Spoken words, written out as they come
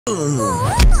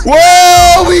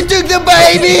Whoa! We took the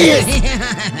baby!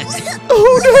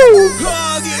 Oh no!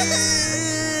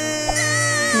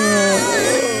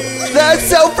 That's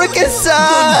so freaking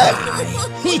sad!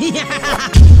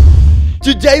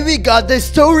 Today we got the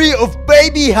story of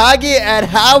baby Huggy and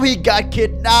how he got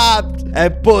kidnapped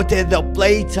and put in the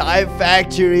playtime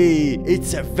factory.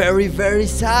 It's a very, very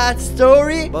sad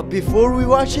story. But before we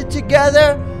watch it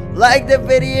together, like the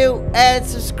video and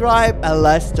subscribe, and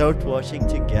let's start watching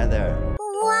together.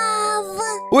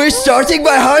 Wow! We're starting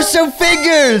by Hornstromp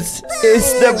Fingers.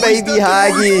 It's the baby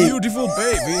Huggy. Beautiful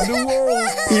baby in the world.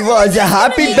 He was a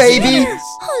happy baby,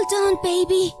 Hold on,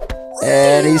 baby.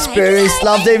 and his parents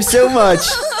loved him so much.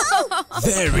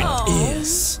 There it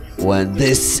is. When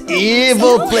this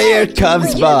evil player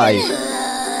comes by.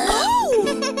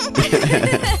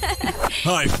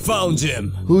 I found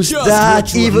him. Who's Just that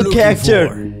what you were evil looking character?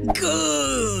 for.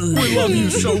 Good. We love you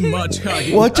so much,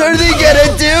 Huggy. What are they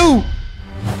gonna do?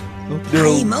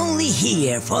 I'm only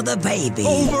here for the baby.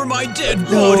 Over my dead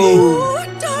body. No.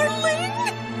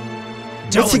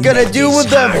 What's he gonna do with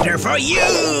them? Harder for you.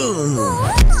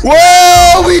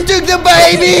 Whoa! We took the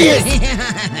baby!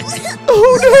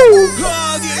 Oh no!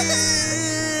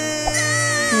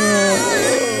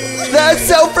 That's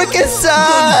so freaking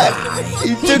sad! He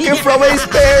took it from his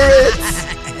parents!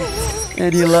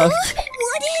 And he left.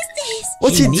 What is this?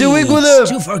 What's he doing with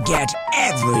needs him? to forget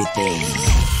everything.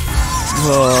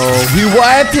 Whoa, he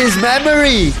wiped his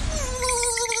memory!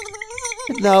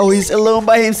 And now he's alone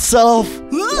by himself.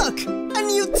 Look! A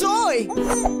new toy!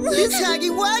 It's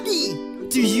Huggy Wuggy!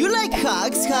 Do you like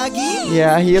hugs, Huggy?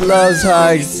 Yeah, he loves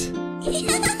hugs.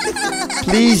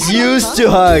 Please use to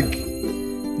hug.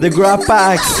 The grab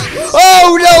packs.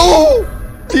 Oh no!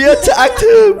 He attacked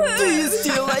him! Do you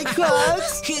still like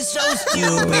hugs? He's so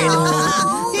stupid.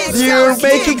 You're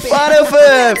making fun of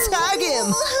him! Let's hug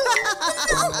him!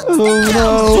 Oh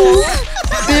no!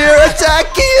 They're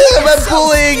attacking him and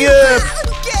bullying him!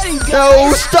 Getting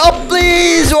No, stop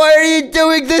please! Why are you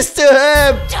doing this to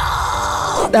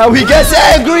him? Now he gets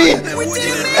angry!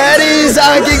 And he's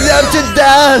hugging them to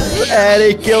death! And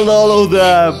he killed all of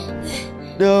them!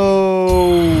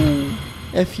 No!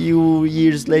 A few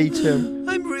years later.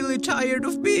 I'm really tired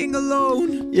of being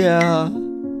alone. Yeah.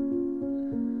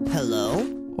 Hello?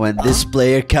 When this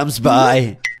player comes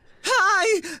by.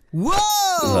 Hi!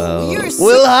 Whoa! You're so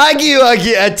Will Huggy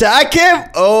Wuggy attack him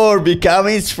or become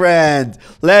his friend?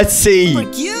 Let's see.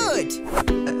 cute!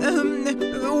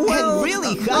 Well,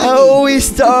 really, Huggy. Oh, he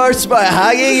starts by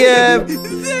hugging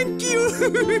him. Thank you!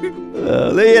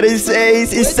 Look at his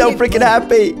face. He's so freaking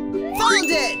happy. Found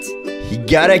it! He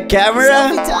got a Selfie camera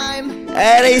time!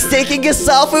 and he's taking a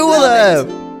selfie with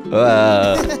him.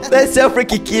 Wow. That's so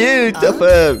freaking cute of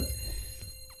him.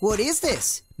 What is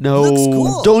this? No, Looks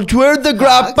cool. don't wear the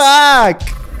grab pack.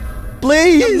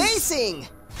 Please. Amazing!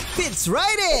 Fits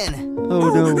right in!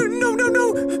 Oh no.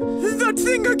 No! That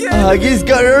thing again! Huggy's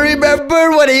gonna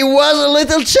remember when he was a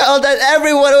little child and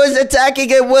everyone was attacking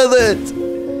him with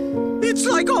it. It's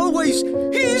like always!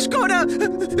 He's gonna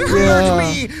Yeah.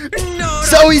 me! No!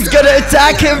 So he's gonna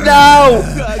attack him now.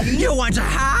 You want a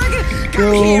hug?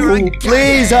 No,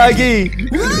 please, Huggy.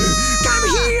 Come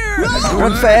here!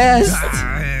 Run fast.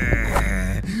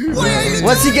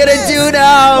 What's he gonna do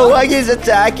now? Huggy's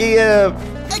attacking him.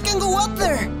 I can go up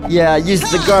there! Yeah, use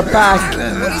the guard pack.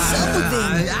 What is up with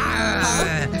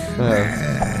him?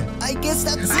 I guess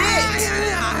that's it!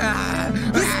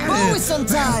 His bow is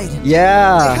untied!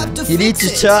 Yeah, have to you need to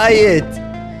fix it. tie it.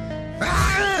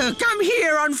 Come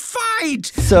here and fight.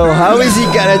 So how is he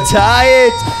gonna tie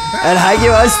it? And Huggy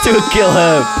wants to kill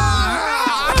him.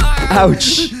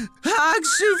 Ouch.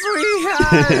 Hugs, free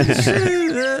hugs.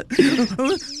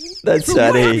 That's What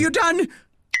have funny. you done?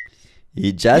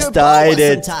 He just Your bow tied was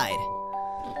it. untied.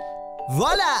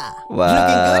 Voila! Wow,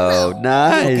 Looking good now.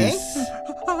 nice.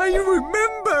 I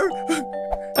remember.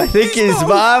 I think his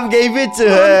mom gave it to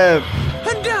him.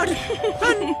 And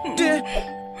Dad.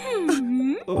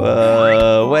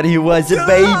 Whoa, when he was a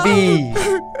baby.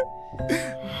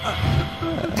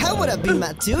 I would have been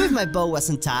mad too if my bow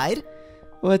wasn't tied.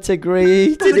 What a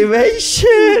great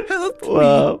animation. Help me.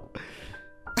 Wow.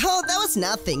 Oh, that was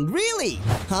nothing, really?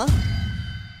 Huh?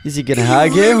 Is he gonna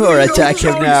hug him or attack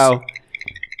him now?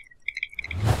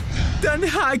 Then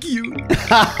hug you.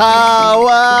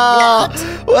 Wow.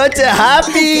 What a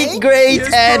happy, Okay. great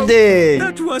Yes, ending.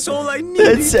 That was all I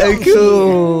needed. That's so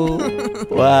cool.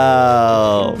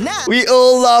 Wow. Now- We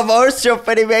all love Hornstromp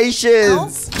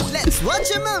animations. Let's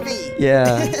watch a movie!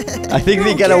 Yeah. I think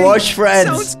we're gonna watch Friends.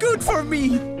 Sounds good for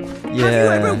me. Yeah.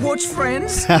 Have you ever watched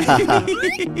Friends?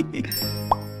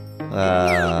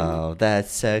 Wow,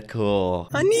 that's so cool.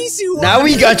 An easy one. Now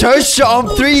we got Hornstromp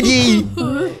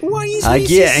 3D. Why is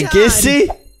Huggy and sad? Kissy.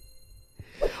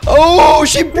 Oh,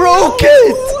 she broke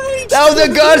it. Now the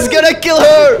guard's gonna kill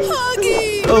her.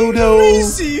 Huggy! Oh no,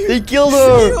 they killed You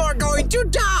her. are going to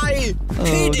die! Oh,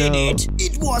 He did no. it!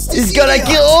 It was the He's gonna idiot.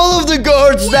 kill all of the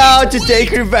guards now to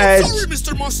take revenge. Sorry,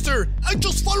 Mr. Monster. I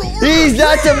just follow orders. He's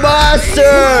not a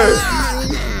monster.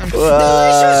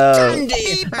 Wow. Candy!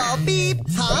 Beep, oh, beep.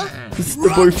 Huh? It's the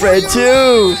boyfriend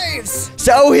too.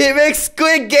 So he makes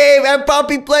Squid Game and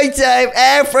Puppy Playtime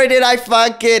and Friday Night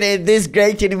Funkin' in this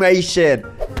great animation.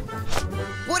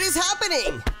 What is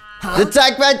happening? The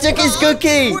Tackman took his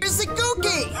cookie. Where's the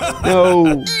cookie? No.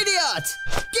 Idiot!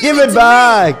 Give to it me.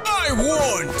 back. I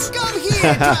won't. Come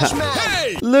here, Trash Man.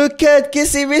 Hey, Look at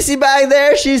Kissy Missy back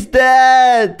there. She's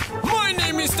dead. my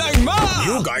name is Dagmar.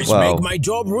 You guys Wow. make my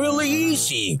job really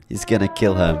easy. He's gonna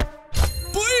kill him.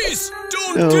 Please,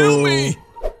 don't kill me.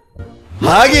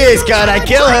 Huggy is gonna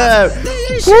kill him.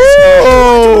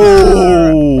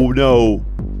 Whoa! No.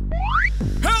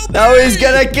 Help Now me. he's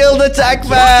gonna kill the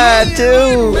Tackman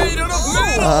too. Made out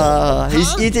of metal.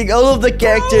 He's eating all of the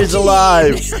characters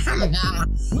alive.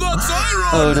 That's iron.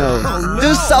 Oh no.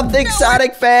 Do something,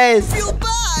 Sonic Face. Feel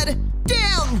bad.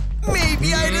 Damn.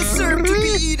 Maybe I deserve to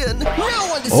be eaten. No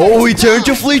one deserves Oh, he turned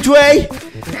to Fleetway.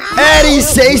 And he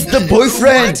saves the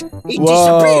boyfriend. He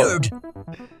Whoa. disappeared.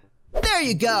 There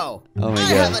you go. Oh my I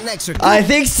God. have an extra I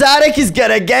think Sonic is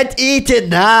gonna get eaten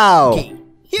now. cookie.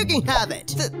 You can have it.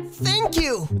 Thank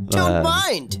you. Don't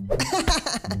mind.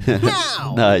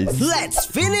 Now, Nice. let's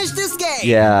finish this game.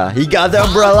 Yeah, he got the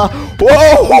umbrella.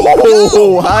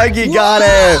 Whoa! Huggy got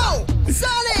him. Wow!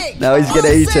 Sonic! Now he's gonna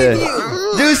I'll eat save it.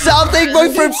 you. Do something,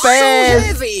 boyfriend So face.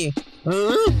 heavy.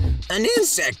 An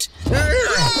insect.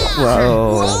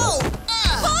 Whoa. Whoa!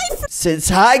 Since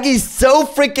Huggy's so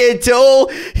freaking tall,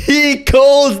 he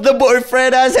calls the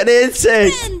boyfriend as an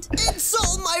insect. Friend, It's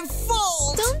all my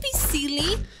fault. don't be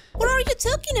silly. What are you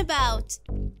talking about?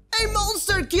 A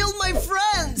monster killed my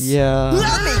friends. Yeah.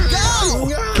 Let me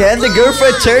go. Can the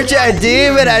girlfriend turn to a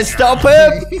demon and stop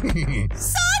him?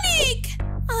 Sonic!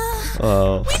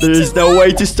 Oh, there's no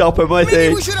way to stop him, I Maybe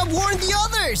think. we should have warned the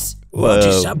others. What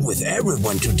is Whoa. up with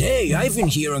everyone today? I've been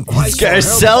hearing cries for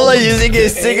Scarcella help. using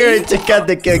his cigarette to cut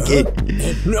the cookie.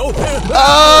 No.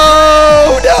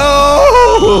 Oh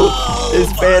no!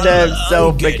 He's made him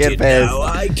so Get freaking it now. pissed.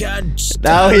 I can't stand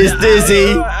Now he's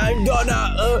dizzy. I'm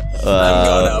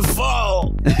gonna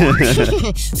fall.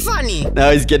 Funny.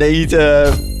 Now he's gonna eat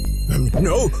him.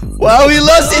 No. Wow, he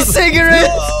lost his cigarette!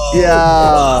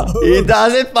 Yeah, he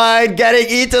doesn't mind getting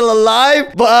eaten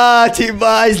alive, but he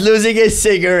minds losing his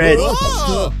cigarette.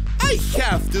 Oh, I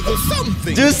have to do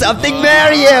something. Do something,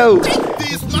 Mario!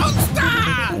 This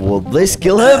monster. Will this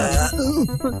kill him?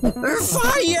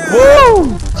 Fire!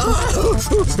 Whoa!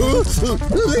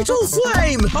 Little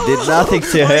flame! Did nothing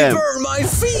to I him. burn my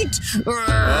feet!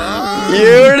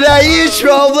 You're the huge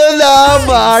problem now,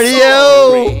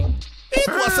 Mario! It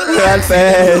was a Run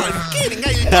fast. I'm kidding.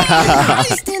 I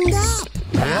Stand up!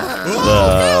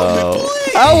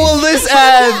 How will this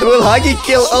end? Will Huggy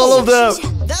kill all of them?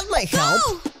 That might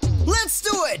help. Let's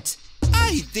do it.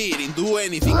 didn't do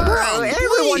anything wrong.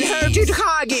 Everyone hurted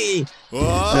Huggy!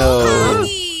 No.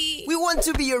 We want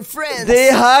to be your friends. They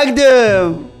hugged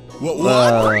him.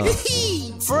 What?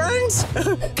 Friends?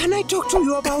 Can I talk to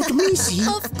you about Missy?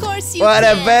 Of course you What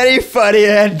a can. very funny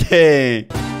ending.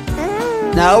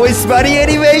 Now it's funny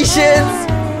animations.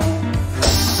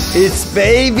 It's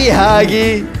Baby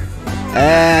Huggy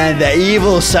and the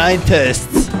evil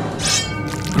scientists.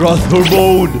 Growth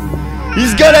hormone.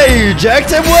 He's gonna eject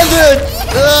him with it.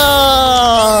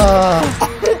 Ah.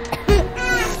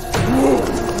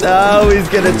 Now he's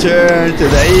gonna turn to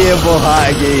the evil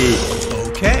Huggy.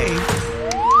 Okay.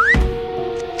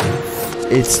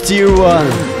 It's tier 1.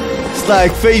 It's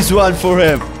like phase 1 for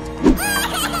him.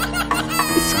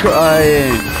 He's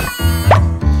crying.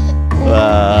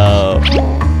 Wow.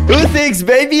 Who thinks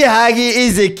Baby Huggy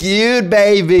is a cute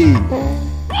baby?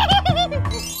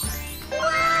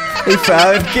 He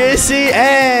found Kissy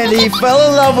and he fell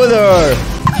in love with her.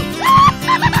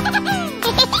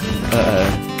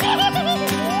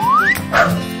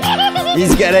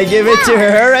 He's gonna give it to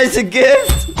her as a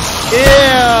gift. Ew!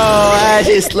 And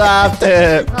she slapped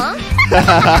him.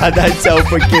 That's so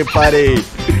freaking funny.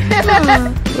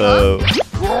 Whoa.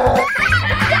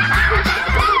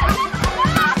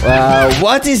 Wow,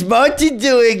 what is Monty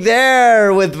doing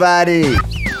there with Vanny?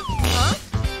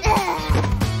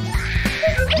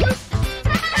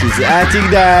 She's acting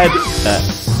dead.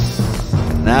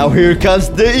 Now here comes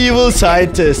the evil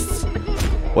scientists.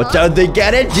 What are they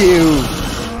gonna do?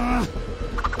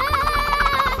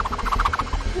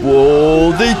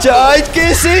 Whoa, they died,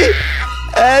 Kissy!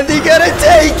 And they gotta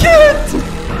take it!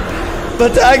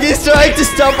 But Huggy's trying to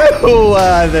stop it.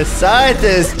 Oh, the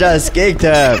scientist just kicked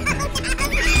him.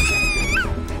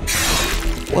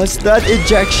 What's that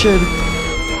injection?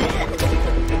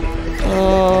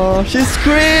 Oh, she's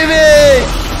screaming!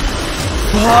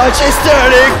 Oh, she's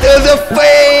turning to the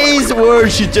face where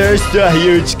she turns to a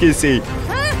huge Kissy.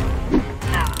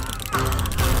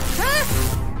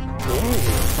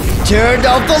 Turned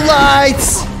off the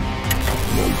lights!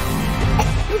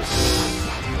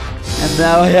 And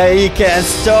now he can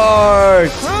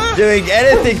start doing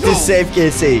anything to save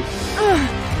Kissy.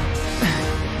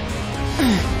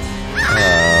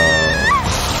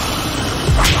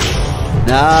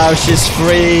 Now she's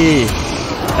free.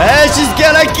 And she's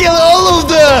gonna kill all of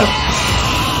them!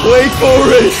 Wait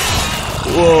for it!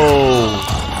 Whoa.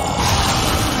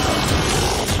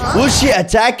 Will she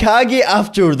attack Huggy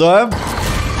after them?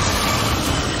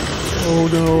 Oh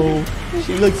no.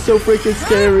 She looks so freaking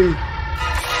scary.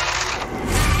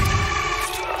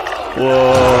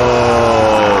 Whoa.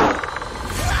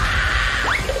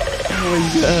 Oh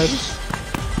my god.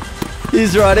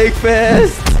 He's running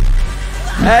fast.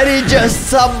 And he just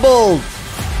stumbled.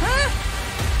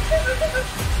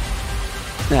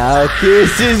 Now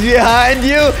Kiss is behind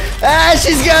you. And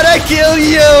she's gonna kill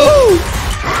you.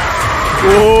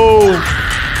 Whoa.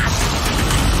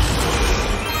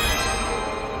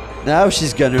 Now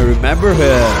she's gonna remember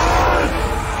him.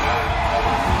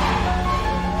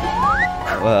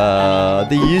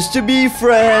 They used to be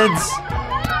friends.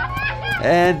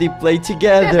 And they played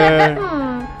together.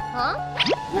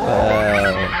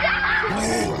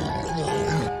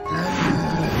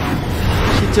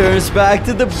 She turns back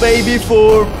to the baby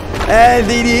form. And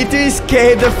they need to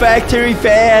escape the factory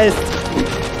fast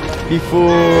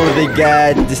before they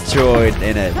get destroyed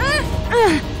in it.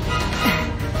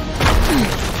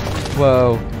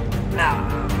 Whoa.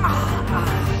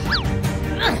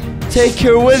 Take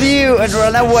her with you and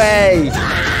run away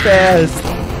fast.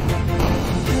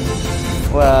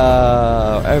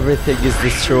 Wow, everything is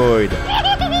destroyed.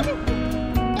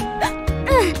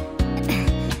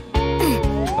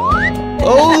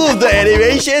 All of the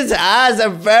animations has a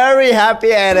very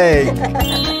happy ending.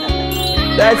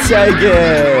 That's so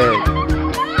good.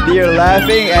 They're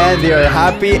laughing and they're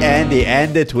happy and they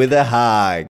end it with a hug.